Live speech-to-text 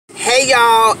Hey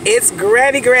y'all, it's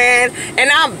Granny Gran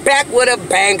and I'm back with a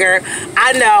banger.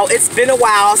 I know it's been a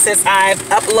while since I've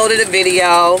uploaded a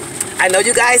video. I know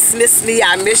you guys miss me,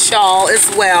 I miss y'all as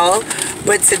well.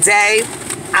 But today,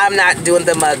 I'm not doing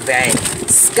the mukbang.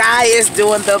 Sky is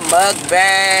doing the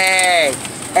mukbang.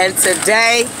 And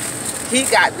today, he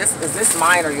got this. Is this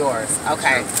mine or yours?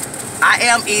 Okay. I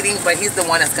am eating, but he's the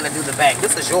one that's gonna do the bang.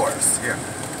 This is yours. Yeah.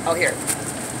 Oh, here.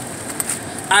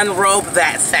 Unrobe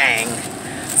that thing.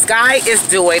 Sky is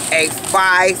doing a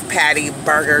 5-patty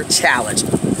burger challenge.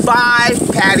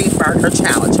 5-patty burger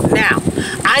challenge. Now,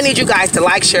 I need you guys to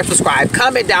like, share, subscribe,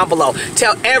 comment down below.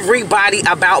 Tell everybody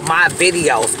about my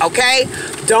videos, okay?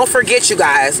 Don't forget, you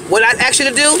guys, what I ask you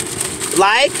to do,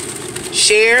 like,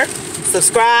 share,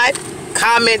 subscribe,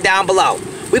 comment down below.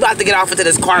 We about to get off into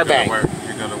this car bang. You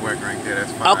go to work right there,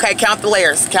 that's fine. Okay, count the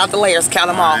layers. Count the layers. Count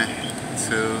them all. 1,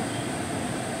 2,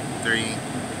 3,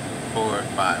 4,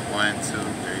 5. 1, 2, 3, 4, 5.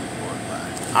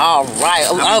 All right.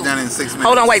 I'll be done in 6 minutes.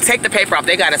 Hold on, wait. Take the paper off.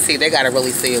 They gotta see. They gotta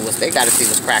really see it. They gotta see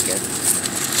what's cracking.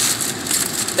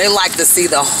 They like to see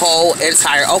the whole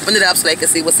entire. Open it up so they can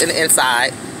see what's in the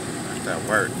inside. That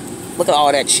work. Look at all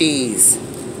that cheese.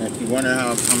 If you wonder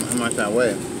how much I weigh,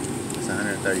 it's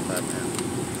 135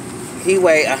 pounds. He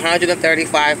weighed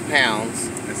 135 pounds.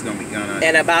 It's gonna be gone.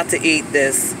 And about to eat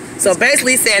this. So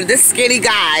basically saying this skinny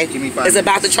guy is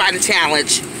about to try the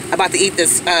challenge. About to eat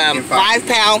this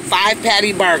 5-pound,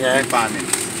 5-patty burger. In 5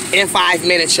 minutes. In 5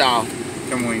 minutes, y'all.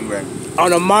 Come when you're ready. On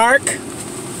the mark,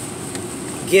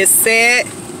 get set,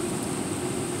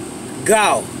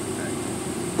 go.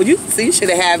 Well, you see, you should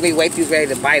have had me wait till you ready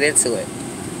to bite into it.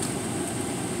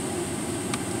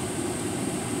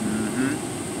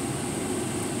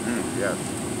 Yes.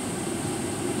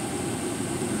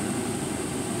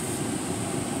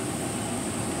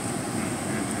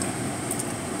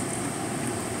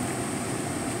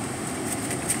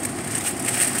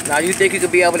 Now, you think you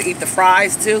could be able to eat the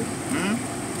fries too? Mm-hmm.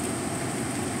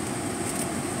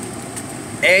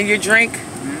 And your drink?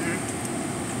 Mm-hmm.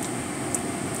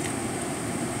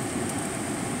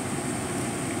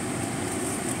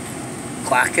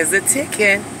 Clock is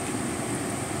a-ticking.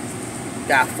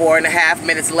 Got 4.5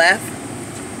 minutes left.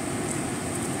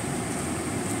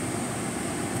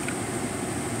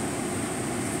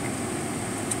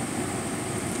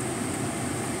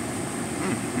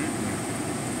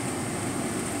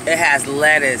 It has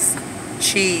lettuce,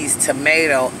 cheese,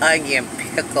 tomato, onion,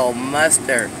 pickle,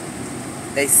 mustard.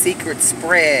 They secret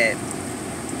spread.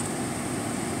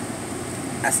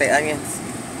 I say onions.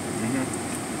 Mm-hmm.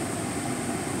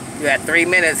 You had 3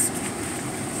 minutes.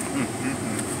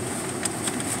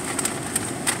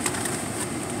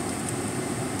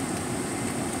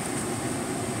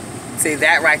 See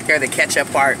that right there, the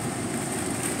ketchup part.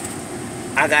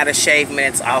 I gotta shave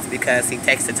minutes off because he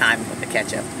takes the time to put the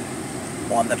ketchup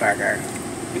on the burger.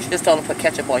 You should just told him to put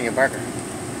ketchup on your burger.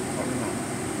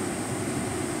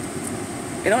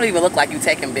 It don't even look like you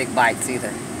taking big bites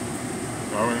either.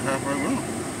 Already halfway gone.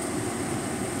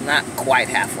 Not quite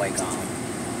halfway gone.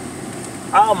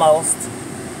 Almost.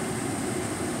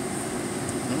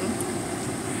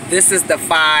 This is the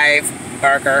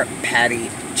 5-burger patty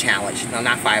challenge. No,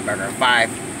 not 5-burger.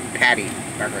 5-patty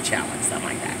burger challenge. Something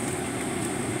like that.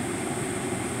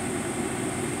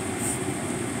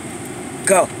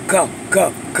 Go, go,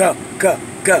 go, go, go,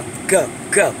 go, go,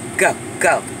 go, go,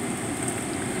 go.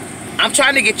 I'm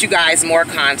trying to get you guys more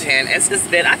content. I've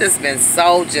just been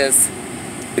so just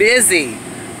busy.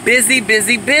 Busy,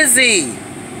 busy, busy.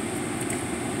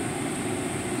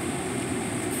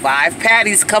 5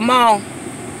 patties, come on.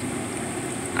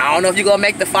 I don't know if you're gonna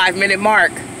make the 5-minute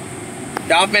mark.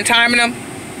 Y'all been timing them?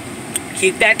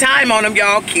 Keep that time on them,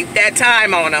 y'all. Keep that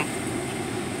time on them.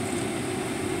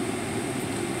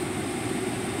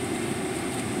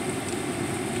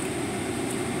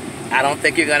 I don't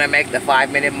think you're gonna make the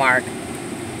 5-minute mark.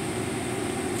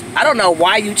 I don't know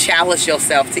why you challenge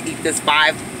yourself to eat this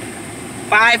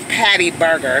 5-patty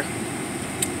burger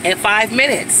in 5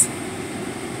 minutes.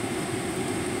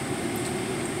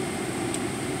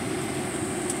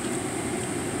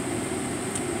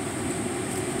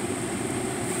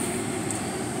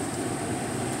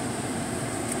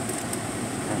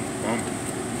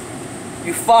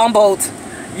 You fumbled.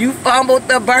 You fumbled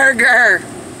the burger.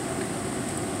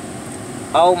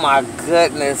 Oh my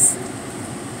goodness.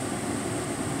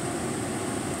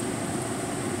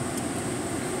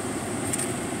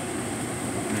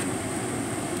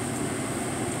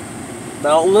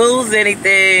 Don't lose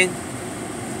anything.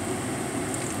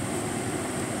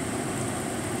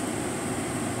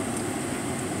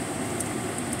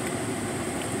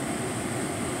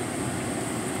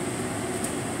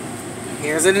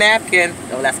 Here's a napkin.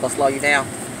 Oh, that's gonna slow you down.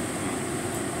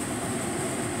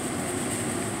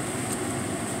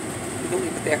 You can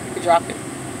leave it there. You can drop it.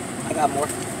 I got more.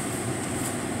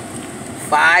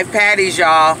 5 patties,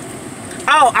 y'all.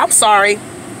 Oh, I'm sorry.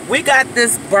 We got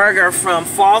this burger from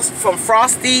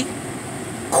Frosty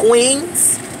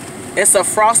Queens. It's a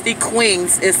Frosty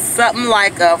Queens. It's something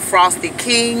like a Frosty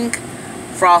King,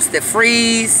 Frosted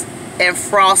Freeze, and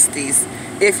Frosties.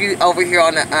 If you over here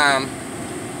on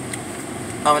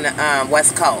the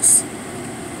West Coast,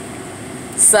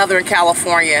 Southern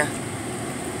California,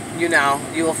 you know,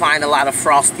 you will find a lot of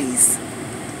Frosties.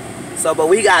 So, but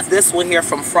we got this one here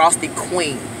from Frosty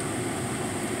Queen.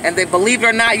 And they, believe it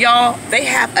or not, y'all, they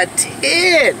have a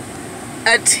 10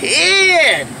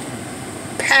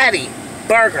 patty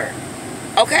burger.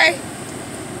 Okay?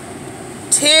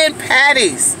 10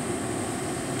 patties.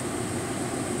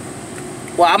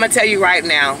 Well, I'm going to tell you right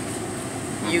now,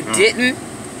 you didn't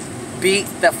beat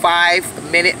the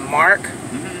 5-minute mark,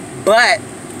 but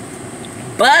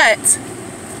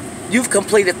you've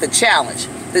completed the challenge.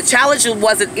 The challenge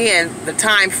wasn't in the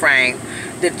time frame.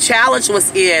 The challenge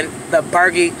was in the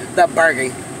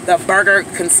burger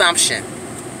consumption.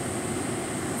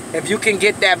 If you can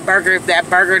get that burger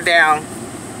down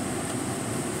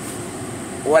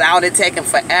without it taking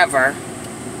forever,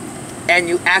 and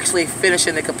you actually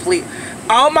finishing the complete.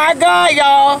 Oh my God,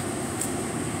 y'all!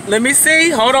 Let me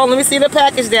see. Hold on. Let me see the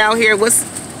package down here. What's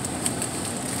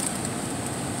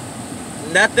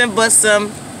nothing but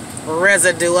some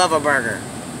residue of a burger.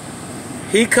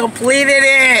 He completed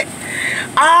it.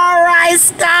 All right,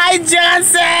 Sky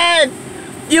Johnson,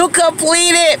 you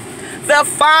completed the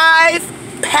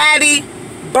 5-patty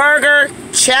burger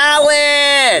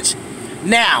challenge.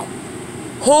 Now,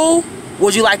 who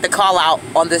would you like to call out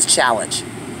on this challenge?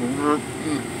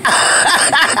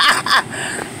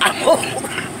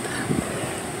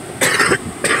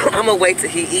 I'm gonna wait till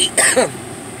he eat.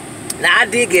 Now, I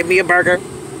did get me a burger,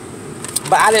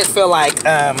 but I didn't feel like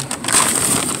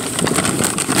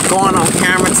going on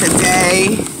camera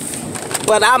today,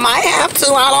 but I might have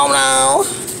to. I don't know.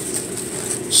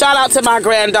 Shout out to my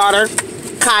granddaughter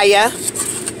Kaya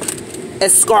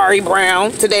Escari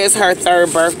Brown. Today is her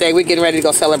 3rd birthday. We're getting ready to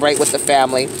go celebrate with the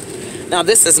family. Now,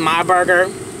 this is my burger.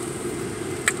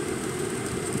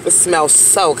 It smells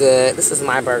so good. This is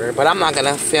my burger, but I'm not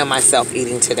gonna film myself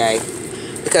eating today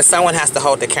because someone has to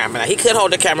hold the camera. Now, he could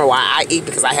hold the camera while I eat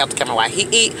because I held the camera while he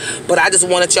eat, but I just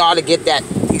wanted y'all to get that.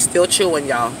 He's still chewing,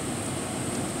 y'all.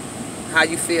 How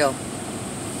you feel?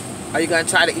 Are you gonna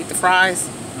try to eat the fries?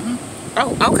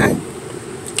 Oh, okay.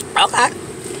 Okay.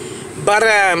 But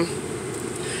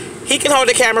he can hold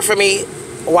the camera for me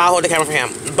while I hold the camera for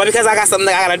him. But because I got something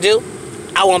that I gotta do,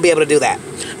 I won't be able to do that.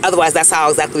 Otherwise, that's how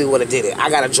exactly we would have did it. I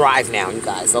gotta drive now, you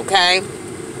guys, okay?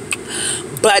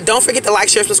 But don't forget to like,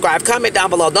 share, subscribe, comment down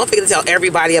below. Don't forget to tell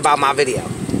everybody about my video.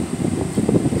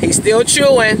 He's still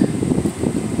chewing.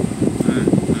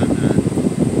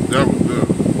 That was good.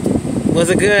 Was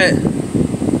it good?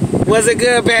 Was it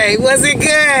good, babe? Was it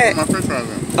good? My french fries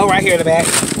in. Oh, right here in the back.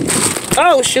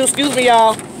 Oh, shoot. Excuse me,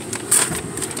 y'all.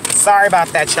 Sorry about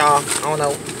that, y'all. I don't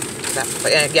know.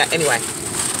 Yeah, anyway.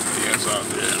 Yeah, it's all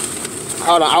good.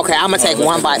 Hold on. Okay, I'm going to take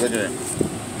one bite. Look at it.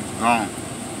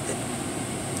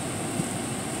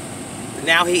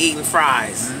 Now he eating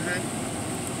fries.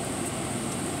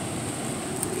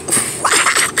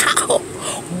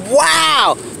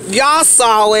 Wow. Y'all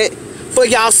saw it for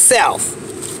yourself.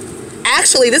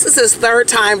 Actually, this is his 3rd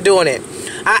time doing it.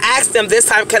 I asked him this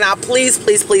time, can I please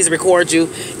record you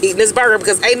eating this burger?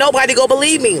 Because ain't nobody gonna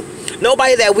believe me.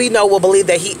 Nobody that we know will believe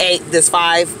that he ate this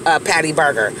 5-patty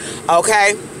burger.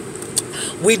 Okay?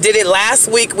 We did it last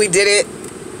week. We did it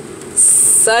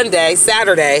Saturday,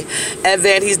 and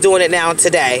then he's doing it now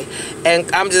today.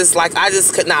 And I'm just like, I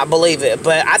just could not believe it.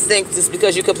 But I think just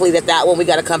because you completed that one, we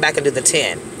got to come back and do the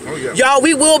 10. Oh, yeah. Y'all,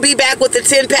 we will be back with the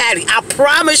 10 patty. I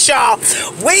promise y'all,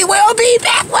 we will be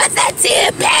back with the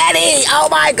 10 patty. Oh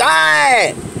my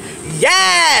God.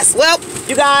 Yes. Well,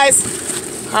 you guys.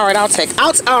 All right, I'll take a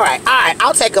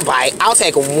bite. I'll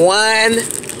take one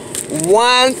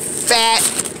fat,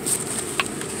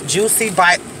 juicy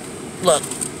bite. Look,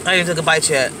 I didn't take a bite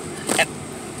yet.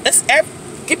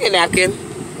 Give me a napkin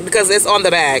because it's on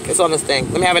the bag. It's on this thing.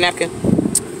 Let me have a napkin.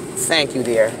 Thank you,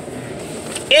 dear.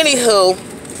 Anywho,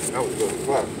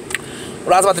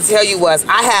 what I was about to tell you was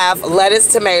I have lettuce,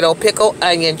 tomato, pickle,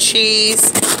 onion,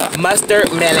 cheese, mustard,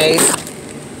 mayonnaise.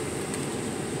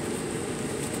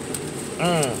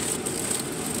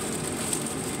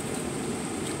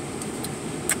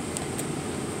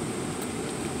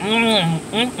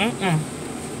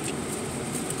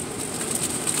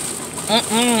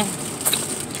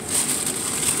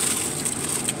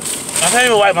 I can't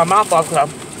even wipe my mouth off, club.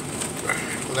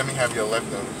 Let me have your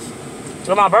leftovers.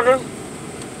 With my burger?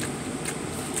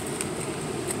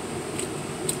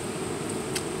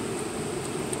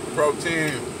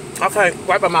 Protein. Okay,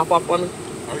 wipe my mouth off for me.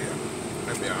 Oh yeah,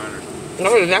 that'd be an honor.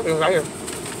 No, the napkins right here.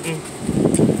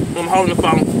 I'm holding the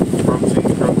phone.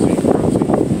 Protein.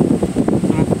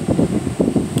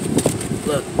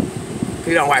 Look,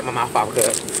 he don't wipe my mouth off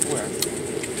good. Where?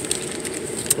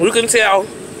 You can tell. Oh,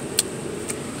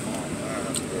 man,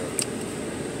 that's good.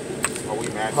 Are we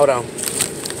matching? Hold on.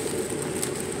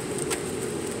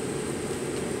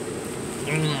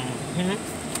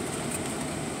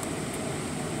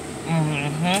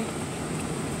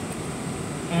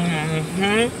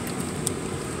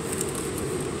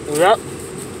 Yep.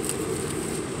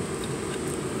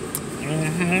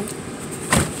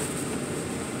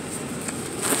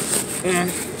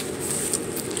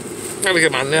 Let me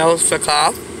get my nails took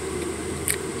off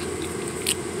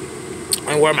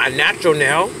and wear my natural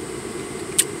nail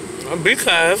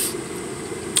because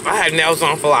I had nails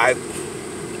on for like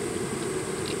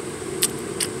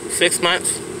 6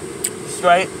 months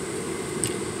straight.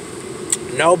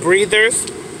 No breathers,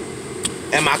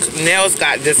 and my nails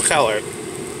got discolored.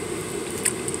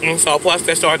 And so plus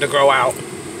they started to grow out.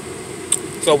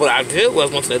 So what I did was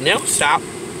went to the nail shop,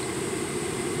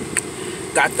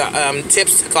 got the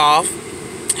tips took off,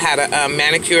 had a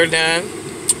manicure done,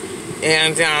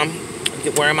 and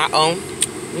wearing my own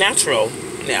natural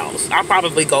nails. I'll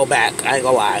probably go back, I ain't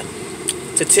gonna lie,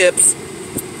 to tips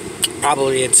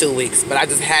probably in 2 weeks, but I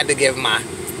just had to give my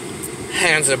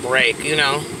hands a break, you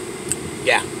know?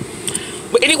 Yeah.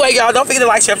 But anyway, y'all, don't forget to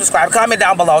like, share, subscribe, comment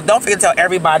down below. Don't forget to tell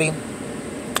everybody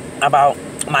about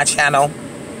my channel.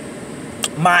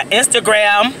 My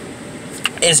Instagram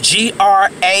is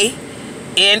GRANNY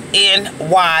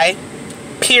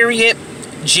period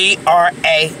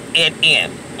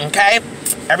GRANN. Okay?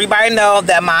 Everybody know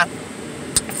that my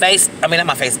not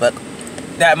my Facebook,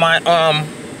 that my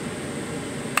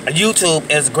YouTube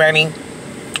is Granny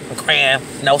Gran,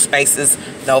 no spaces,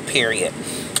 no period.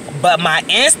 But my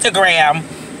Instagram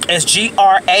is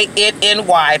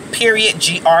GRANNY period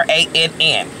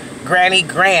GRANN. Granny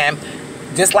Gran,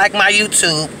 just like my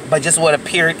YouTube, but just with a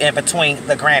period in between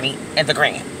the granny and the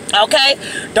gran. Okay?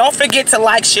 Don't forget to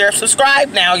like, share,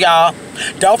 subscribe now, y'all.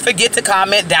 Don't forget to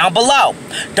comment down below.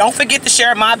 Don't forget to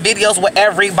share my videos with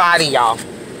everybody, y'all.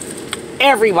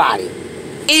 Everybody.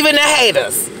 Even the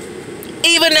haters.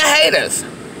 Even the haters.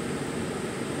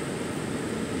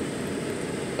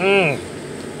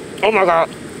 Oh my God.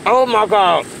 Oh my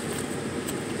God.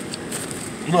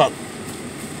 Look.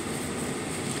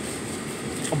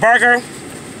 A burger.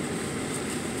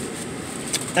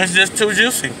 It's just too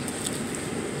juicy.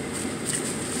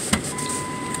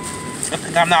 I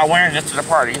think I'm not wearing this to the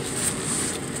party.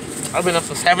 I've been up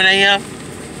since 7 a.m.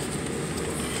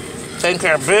 taking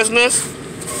care of business.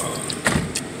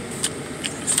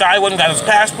 Scotty wouldn't got his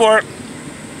passport.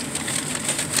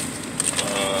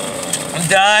 I'm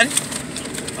done.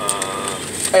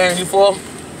 And you full?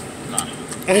 Nah.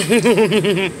 Not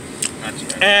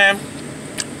yet. And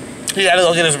he had to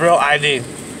go get his real ID.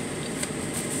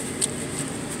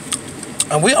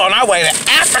 And we on our way to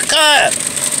Africa.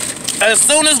 As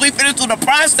soon as we finish through the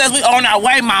process, we on our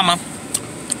way, mama.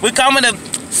 We coming to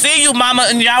see you, mama,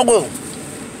 in Yahoo. Oh,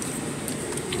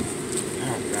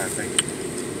 God, thank you.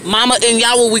 Mama in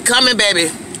Yahoo, we coming,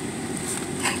 baby.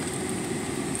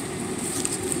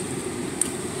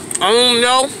 I don't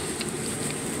know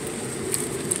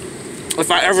if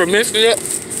I ever mentioned it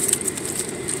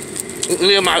in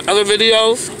any of my other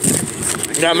videos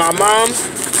that my mom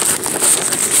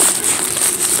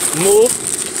moved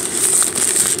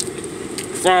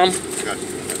from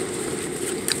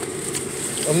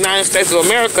the United States of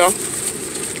America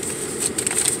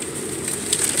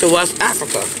to West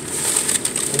Africa,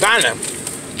 Ghana.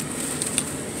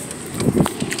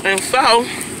 And so,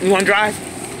 you want to drive?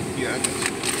 Yeah, I guess.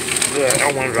 Yeah,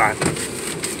 I want to drive.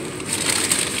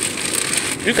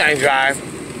 You can't drive.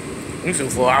 You too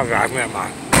full. I'll drive. Never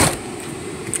mind.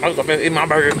 I'm just going to eat my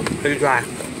burger so you drive.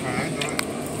 Alright, go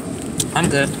ahead. I'm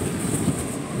good.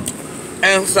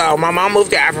 And so my mom moved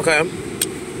to Africa.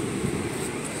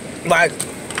 Like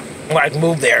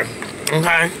moved there.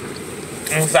 Okay?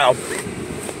 And so,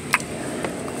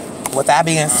 with that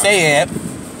being said,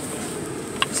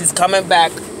 she's coming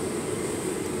back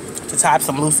to tie up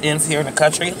some loose ends here in the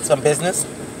country, some business.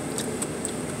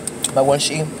 But when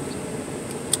she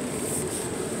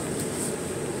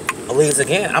leaves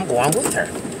again, I'm going with her.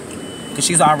 Because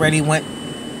she's already went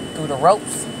through the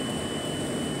ropes.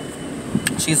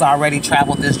 She's already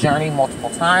traveled this journey multiple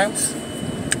times.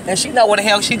 And she know where the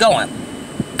hell she going.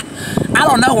 I I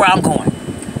don't know where I'm going.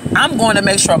 I'm going to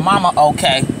make sure mama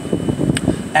okay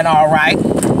and all right.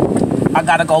 I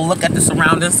gotta go look at the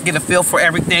surroundings, get a feel for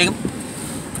everything.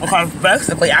 Because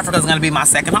basically, Africa's gonna be my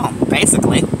second home.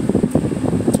 Basically,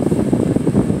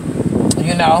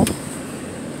 you know.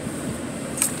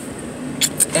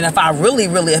 And if I really,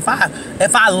 if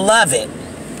I love it,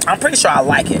 I'm pretty sure I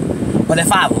like it. But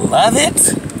if I love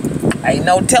it, ain't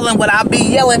no telling what I'll be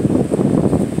yelling.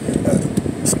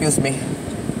 Excuse me.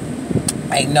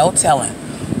 Ain't no telling.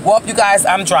 Well, you guys,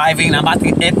 I'm driving. I'm about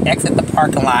to exit the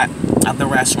parking lot of the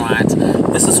restaurant.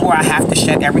 This is where I have to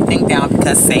shut everything down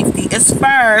because safety is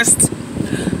first.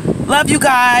 Love you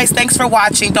guys. Thanks for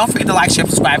watching. Don't forget to like, share,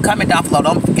 subscribe, comment down below.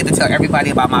 Don't forget to tell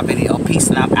everybody about my video. Peace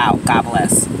and I'm out. God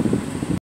bless.